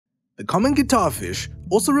The common guitarfish,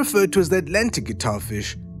 also referred to as the Atlantic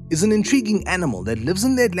guitarfish, is an intriguing animal that lives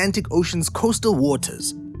in the Atlantic Ocean's coastal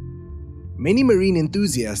waters. Many marine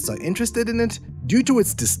enthusiasts are interested in it due to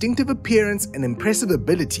its distinctive appearance and impressive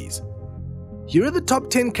abilities. Here are the top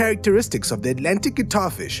 10 characteristics of the Atlantic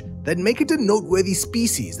guitarfish that make it a noteworthy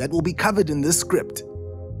species that will be covered in this script.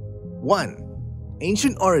 1.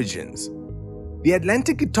 Ancient origins. The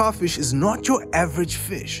Atlantic guitarfish is not your average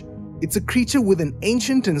fish. It's a creature with an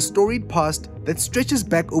ancient and storied past that stretches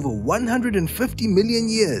back over 150 million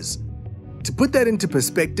years. To put that into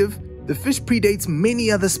perspective, the fish predates many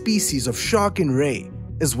other species of shark and ray,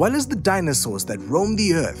 as well as the dinosaurs that roam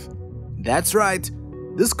the earth. That's right,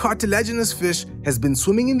 this cartilaginous fish has been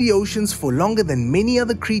swimming in the oceans for longer than many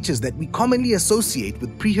other creatures that we commonly associate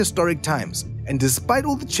with prehistoric times. And despite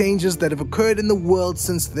all the changes that have occurred in the world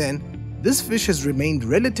since then, this fish has remained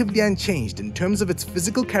relatively unchanged in terms of its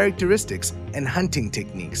physical characteristics and hunting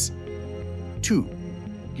techniques. 2.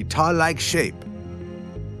 Guitar-like shape.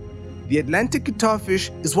 The Atlantic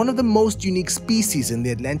guitarfish is one of the most unique species in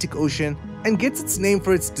the Atlantic Ocean and gets its name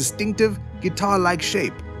for its distinctive guitar-like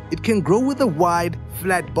shape. It can grow with a wide,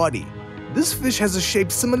 flat body. This fish has a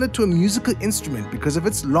shape similar to a musical instrument because of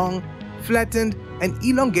its long, flattened, and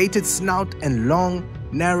elongated snout and long,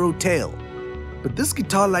 narrow tail. But this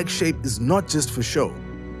guitar-like shape is not just for show.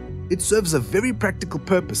 It serves a very practical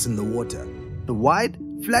purpose in the water. The wide,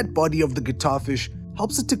 flat body of the guitarfish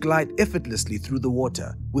helps it to glide effortlessly through the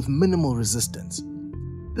water with minimal resistance.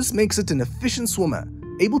 This makes it an efficient swimmer,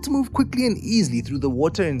 able to move quickly and easily through the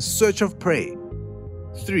water in search of prey.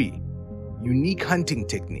 3. Unique hunting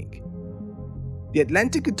technique. The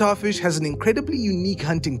Atlantic guitarfish has an incredibly unique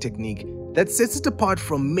hunting technique that sets it apart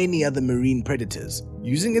from many other marine predators.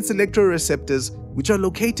 Using its electroreceptors, which are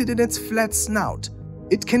located in its flat snout,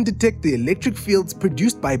 it can detect the electric fields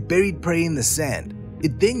produced by buried prey in the sand.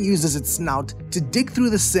 It then uses its snout to dig through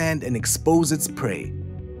the sand and expose its prey.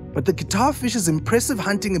 But the guitarfish's impressive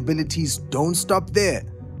hunting abilities don't stop there.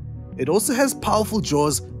 It also has powerful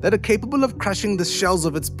jaws that are capable of crushing the shells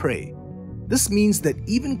of its prey. This means that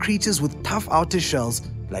even creatures with tough outer shells,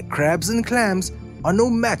 like crabs and clams, are no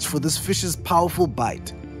match for this fish's powerful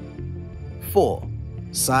bite. 4.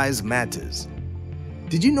 Size matters.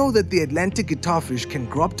 Did you know that the Atlantic guitarfish can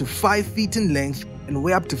grow up to 5 feet in length and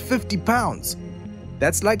weigh up to 50 pounds?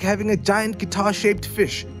 That's like having a giant guitar-shaped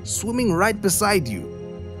fish swimming right beside you.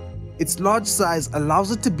 Its large size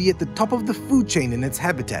allows it to be at the top of the food chain in its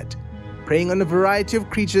habitat, preying on a variety of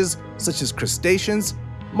creatures such as crustaceans,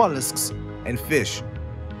 mollusks, and fish.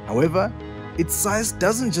 However, its size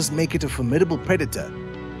doesn't just make it a formidable predator,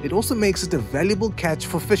 it also makes it a valuable catch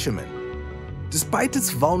for fishermen. Despite its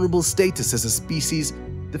vulnerable status as a species,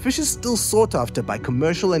 the fish is still sought after by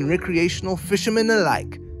commercial and recreational fishermen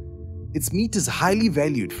alike. Its meat is highly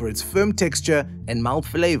valued for its firm texture and mild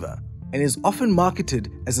flavor, and is often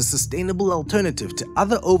marketed as a sustainable alternative to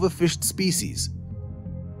other overfished species.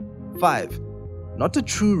 5. Not a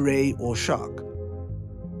true ray or shark.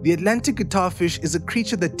 The Atlantic guitarfish is a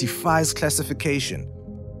creature that defies classification.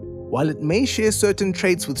 While it may share certain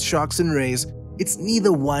traits with sharks and rays, it's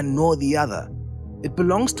neither one nor the other. It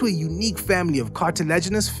belongs to a unique family of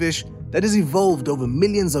cartilaginous fish that has evolved over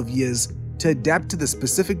millions of years to adapt to the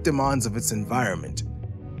specific demands of its environment.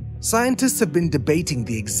 Scientists have been debating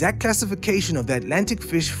the exact classification of the Atlantic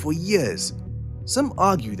fish for years. Some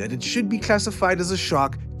argue that it should be classified as a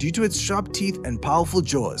shark due to its sharp teeth and powerful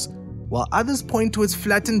jaws, while others point to its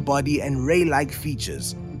flattened body and ray-like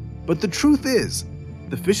features. But the truth is,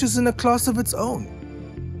 the fish is in a class of its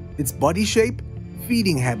own. Its body shape,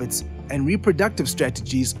 feeding habits, and reproductive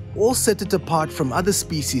strategies all set it apart from other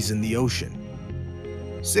species in the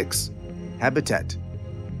ocean. 6. Habitat.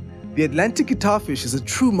 The Atlantic guitarfish is a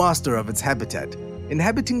true master of its habitat,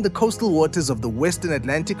 inhabiting the coastal waters of the western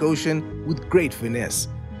Atlantic Ocean with great finesse.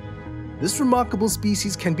 This remarkable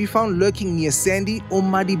species can be found lurking near sandy or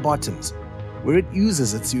muddy bottoms, where it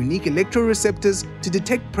uses its unique electroreceptors to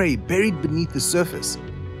detect prey buried beneath the surface.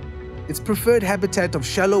 Its preferred habitat of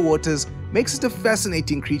shallow waters makes it a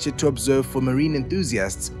fascinating creature to observe for marine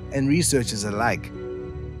enthusiasts and researchers alike.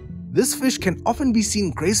 This fish can often be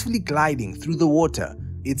seen gracefully gliding through the water,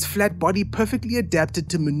 its flat body perfectly adapted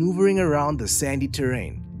to maneuvering around the sandy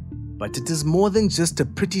terrain. But it is more than just a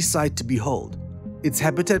pretty sight to behold. Its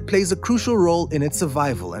habitat plays a crucial role in its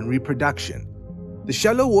survival and reproduction. The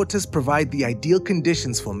shallow waters provide the ideal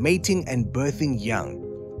conditions for mating and birthing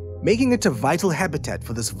young, making it a vital habitat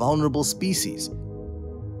for this vulnerable species.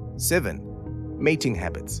 7. Mating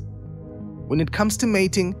habits. When it comes to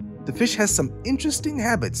mating, the fish has some interesting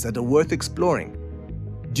habits that are worth exploring.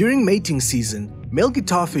 During mating season, Male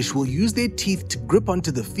guitarfish will use their teeth to grip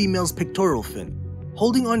onto the female's pectoral fin,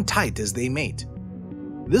 holding on tight as they mate.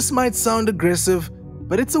 This might sound aggressive,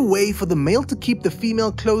 but it's a way for the male to keep the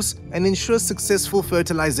female close and ensure successful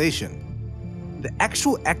fertilization. The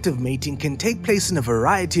actual act of mating can take place in a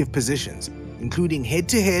variety of positions, including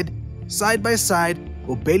head-to-head, side-by-side,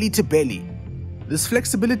 or belly-to-belly. This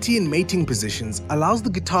flexibility in mating positions allows the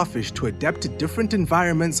guitarfish to adapt to different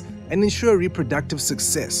environments and ensure reproductive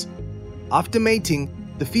success. After mating,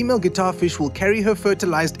 the female guitarfish will carry her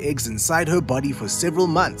fertilized eggs inside her body for several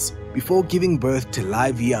months before giving birth to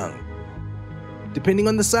live young. Depending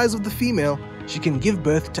on the size of the female, she can give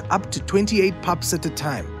birth to up to 28 pups at a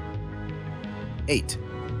time. 8.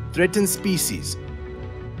 Threatened species.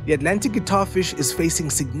 The Atlantic guitarfish is facing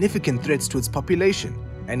significant threats to its population,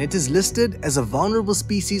 and it is listed as a vulnerable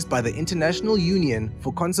species by the International Union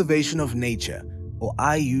for Conservation of Nature, or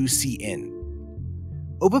IUCN.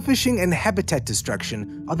 Overfishing and habitat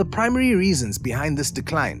destruction are the primary reasons behind this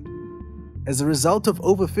decline. As a result of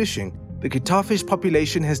overfishing, the guitarfish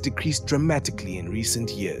population has decreased dramatically in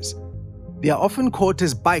recent years. They are often caught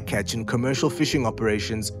as bycatch in commercial fishing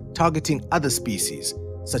operations targeting other species,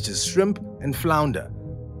 such as shrimp and flounder.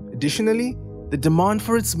 Additionally, the demand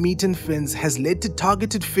for its meat and fins has led to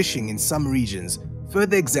targeted fishing in some regions,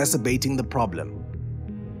 further exacerbating the problem.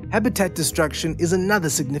 Habitat destruction is another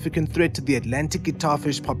significant threat to the Atlantic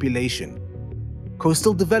guitarfish population.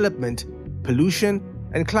 Coastal development, pollution,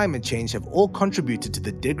 and climate change have all contributed to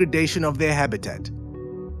the degradation of their habitat.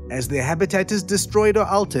 As their habitat is destroyed or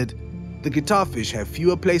altered, the guitarfish have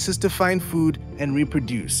fewer places to find food and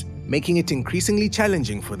reproduce, making it increasingly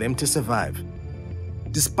challenging for them to survive.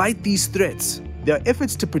 Despite these threats, there are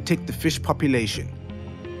efforts to protect the fish population.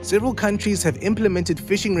 Several countries have implemented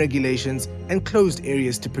fishing regulations and closed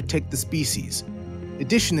areas to protect the species.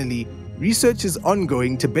 Additionally, research is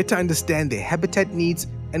ongoing to better understand their habitat needs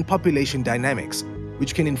and population dynamics,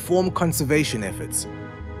 which can inform conservation efforts.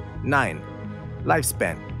 9.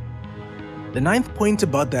 Lifespan. The 9th point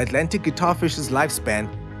about the Atlantic guitarfish's lifespan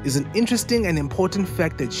is an interesting and important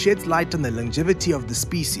fact that sheds light on the longevity of the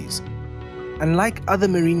species. Unlike other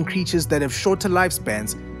marine creatures that have shorter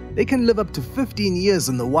lifespans, they can live up to 15 years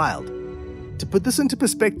in the wild. To put this into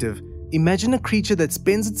perspective, imagine a creature that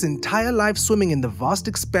spends its entire life swimming in the vast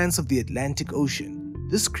expanse of the Atlantic Ocean.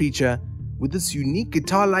 This creature, with its unique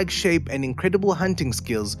guitar-like shape and incredible hunting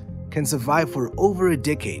skills, can survive for over a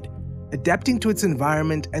decade, adapting to its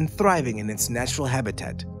environment and thriving in its natural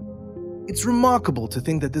habitat. It's remarkable to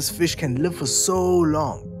think that this fish can live for so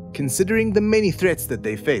long, considering the many threats that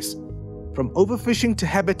they face. From overfishing to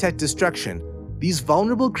habitat destruction, these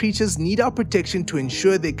vulnerable creatures need our protection to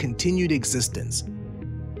ensure their continued existence.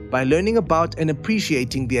 By learning about and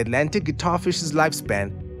appreciating the Atlantic guitarfish's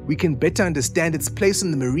lifespan, we can better understand its place in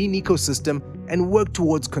the marine ecosystem and work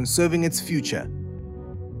towards conserving its future.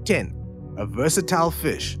 10. A versatile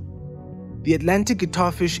fish. The Atlantic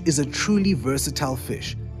guitarfish is a truly versatile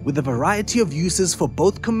fish, with a variety of uses for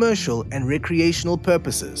both commercial and recreational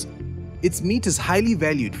purposes. Its meat is highly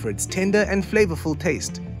valued for its tender and flavorful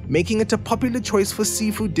taste, making it a popular choice for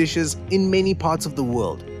seafood dishes in many parts of the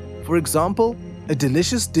world. For example, a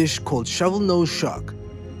delicious dish called shovelnose shark.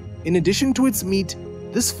 In addition to its meat,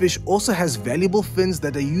 this fish also has valuable fins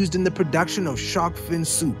that are used in the production of shark fin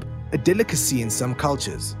soup, a delicacy in some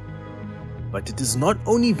cultures. But it is not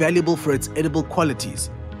only valuable for its edible qualities,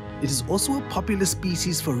 it is also a popular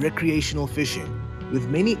species for recreational fishing, with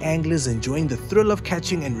many anglers enjoying the thrill of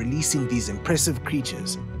catching and releasing these impressive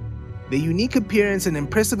creatures. Their unique appearance and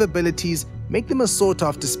impressive abilities make them a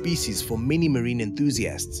sought-after species for many marine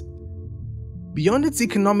enthusiasts. Beyond its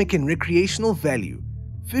economic and recreational value,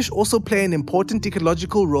 fish also play an important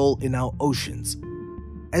ecological role in our oceans.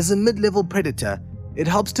 As a mid-level predator, it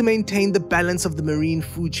helps to maintain the balance of the marine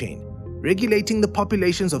food chain, regulating the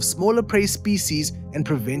populations of smaller prey species and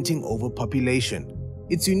preventing overpopulation.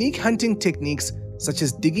 Its unique hunting techniques, such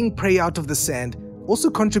as digging prey out of the sand, also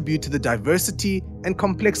contribute to the diversity and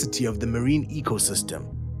complexity of the marine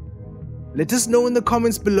ecosystem. Let us know in the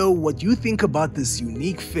comments below what you think about this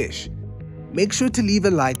unique fish. Make sure to leave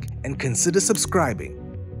a like and consider subscribing.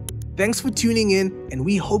 Thanks for tuning in, and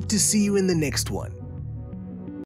we hope to see you in the next one.